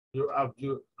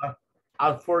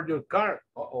Out for your car.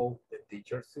 Uh-oh, the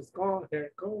teacher is gone. Here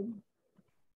it comes.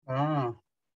 Ah,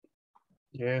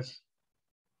 yes.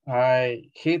 I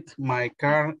hit my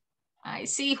car. I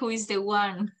see who is the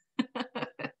one.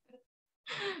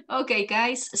 Okay,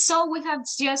 guys. So we have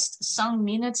just some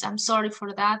minutes. I'm sorry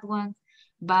for that one.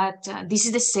 But this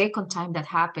is the second time that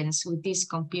happens with this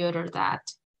computer that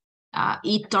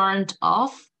it turned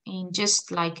off in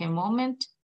just like a moment.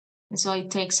 And so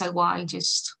it takes a while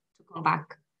just to come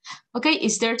back. Okay,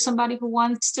 is there somebody who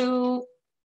wants to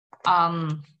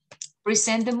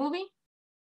present the movie?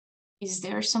 Is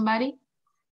there somebody?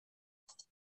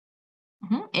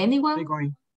 Anyone?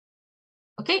 Going.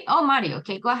 Okay. Oh, Mario.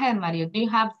 Okay, go ahead, Mario. Do you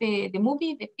have the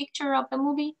movie, the picture of the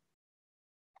movie?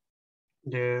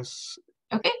 Yes.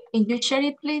 Okay, can you share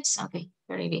it, please? Okay,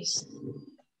 there it is.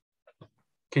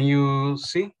 Can you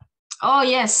see? Oh,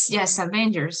 yes, yes,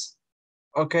 Avengers.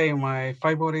 Okay, my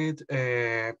favorite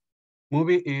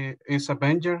movie is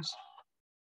Avengers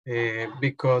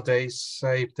because they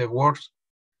save the world.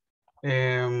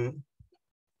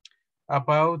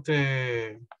 About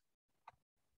the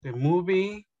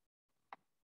movie,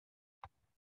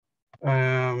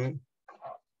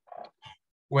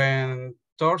 when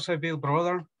Thor's big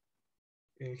brother,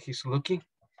 he's looking,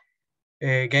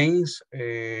 gains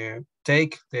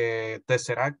take the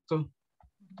Tesseracto.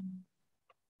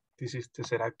 This is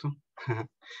Tesseracto.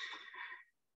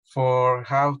 For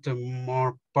have the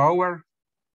more power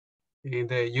in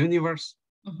the universe.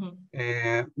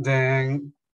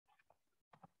 Then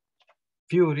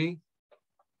Fury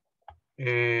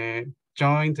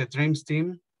joined the Dreams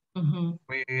team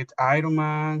with Iron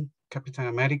Man, Captain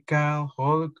America,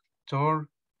 Hulk, Thor,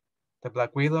 the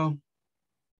Black Widow,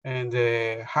 and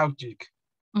the Hawk.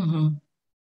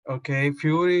 Okay,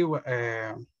 Fury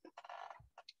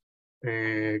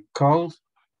called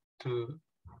to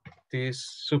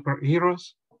these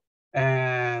superheroes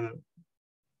and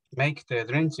make the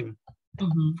Dream team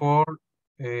for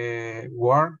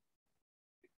war.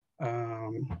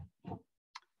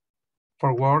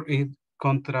 For war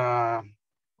contra.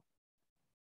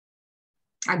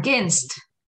 Against.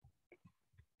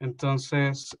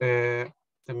 Entonces,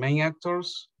 the main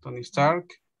actors, Tony Stark,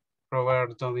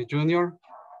 Robert Downey Jr.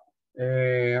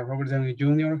 Robert Downey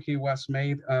Jr., he was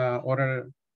made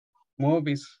other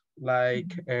movies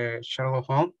like Sherlock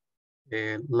Holmes,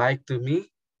 Like to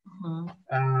Me,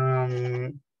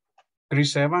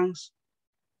 Chris Evans.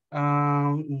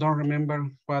 Don't remember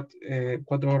what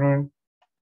other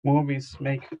movies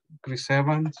make Chris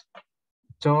Evans,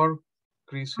 Thor,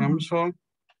 Chris Hemsworth,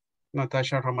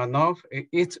 Natasha Romanoff.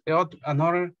 It's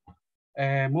another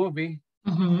movie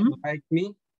like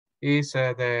me is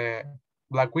the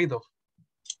Black Widow.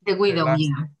 The Widow,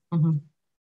 yeah.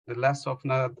 The last of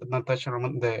Natasha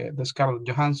Romanoff, the Scarlett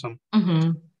Johansson.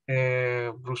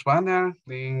 Bruce Banner,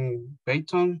 Lynn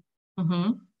Payton, and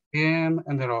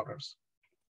the others.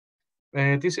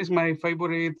 This is my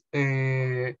favorite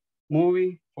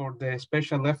movie for the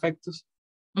special effects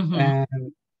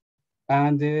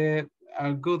and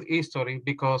a good history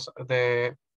because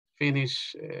the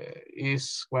finish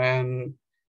is when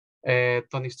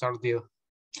Tony Stark did.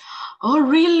 Oh,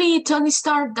 really? Tony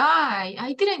Stark died?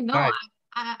 I didn't know. Right.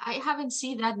 I haven't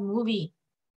seen that movie.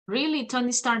 Really?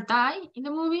 Tony Stark died in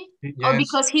the movie? Yes. Oh,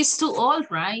 because he's too old,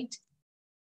 right?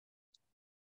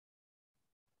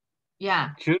 Yeah.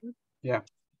 Yeah.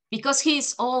 Because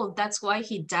he's old, that's why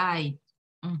he died.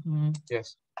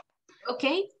 Yes.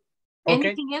 Okay.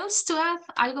 Anything else to add?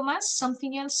 ¿Algo más?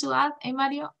 Something else to add,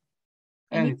 Mario?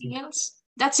 Anything else?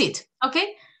 That's it.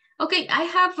 Okay. Okay, I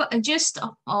have just,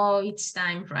 oh, it's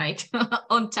time, right?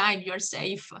 On time, you're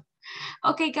safe.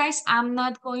 Okay, guys, I'm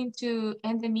not going to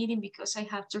end the meeting because I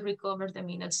have to recover the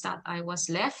minutes that I was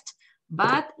left,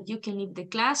 but you can leave the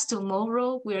class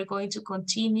tomorrow. We are going to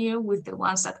continue with the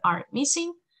ones that are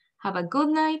missing. Have a good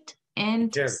night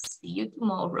and see you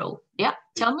tomorrow. Yeah,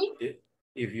 tell me.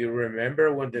 If you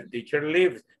remember, when the teacher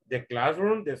leaves the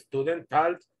classroom, the student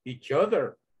tells each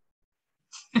other.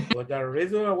 What the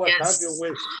reason I was talking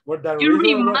with, what the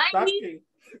reason I was talking.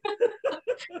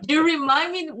 You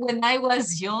remind me when I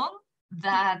was young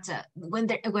that when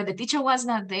the teacher was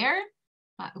not there,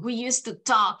 we used to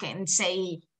talk and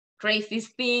say crazy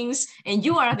things, and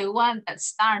you are the one that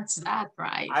starts that,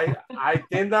 right? I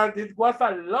think that it was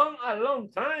a long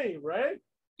time, right?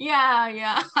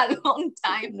 Yeah, a long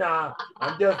time. Nah,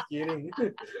 I'm just kidding.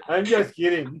 I'm just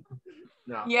kidding.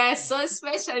 No. Yes, so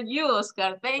special you,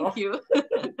 Oscar. Thank you.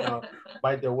 No.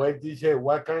 By the way, DJ,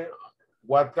 what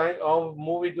kind of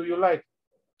movie do you like?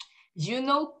 You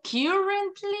know,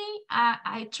 currently,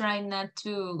 I try not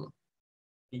to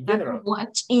In general.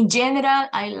 Watch. In general,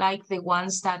 I like the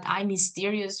ones that are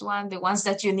mysterious one, the ones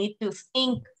that you need to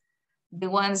think, the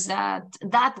ones that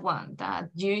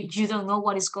you don't know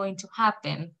what is going to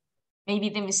happen. Maybe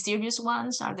the mysterious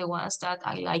ones are the ones that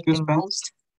I like the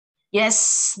most.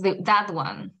 Yes, that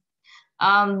one.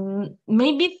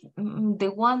 Maybe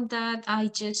the one that I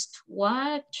just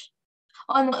watched.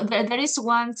 Oh no, there is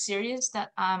one series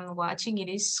that I'm watching. It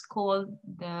is called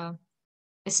the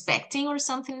Expecting or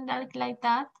something like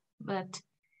that. But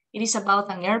it is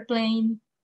about an airplane.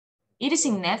 It is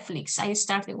in Netflix. I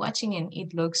started watching and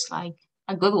it looks like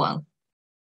a good one.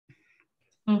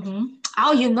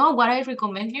 Oh, you know what I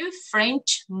recommend you?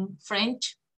 French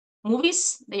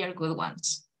movies. They are good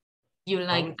ones. You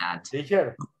like that?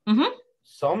 Teacher.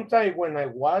 Sometimes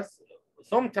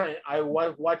I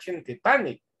was watching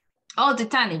Titanic. Oh,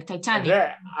 Titanic.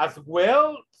 As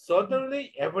well,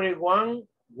 suddenly everyone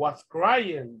was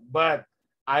crying, but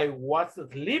I was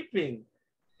sleeping.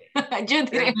 You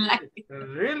didn't like it.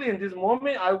 Really, in this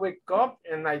moment, I wake up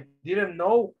and I didn't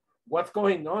know what's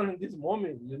going on in this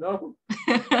moment, you know?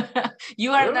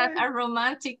 You are not a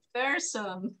romantic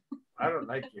person. I don't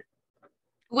like it.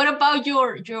 What about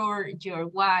your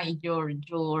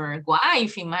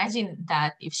wife? Imagine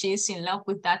that if she's in love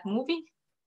with that movie,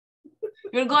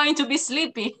 you're going to be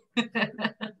sleepy.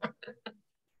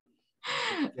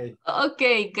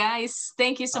 Okay, guys,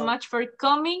 thank you so much for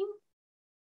coming.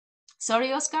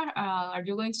 Sorry, Oscar, are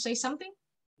you going to say something?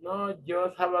 No,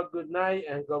 just have a good night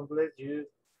and God bless you.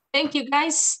 Thank you,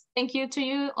 guys. Thank you to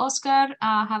you, Oscar.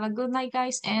 Have a good night,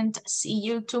 guys, and see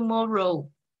you tomorrow.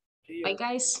 Bye,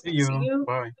 guys. See you.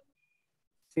 Bye.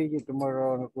 See you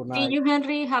tomorrow. Good night. See you,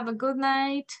 Henry. Have a good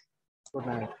night. Good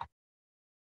night.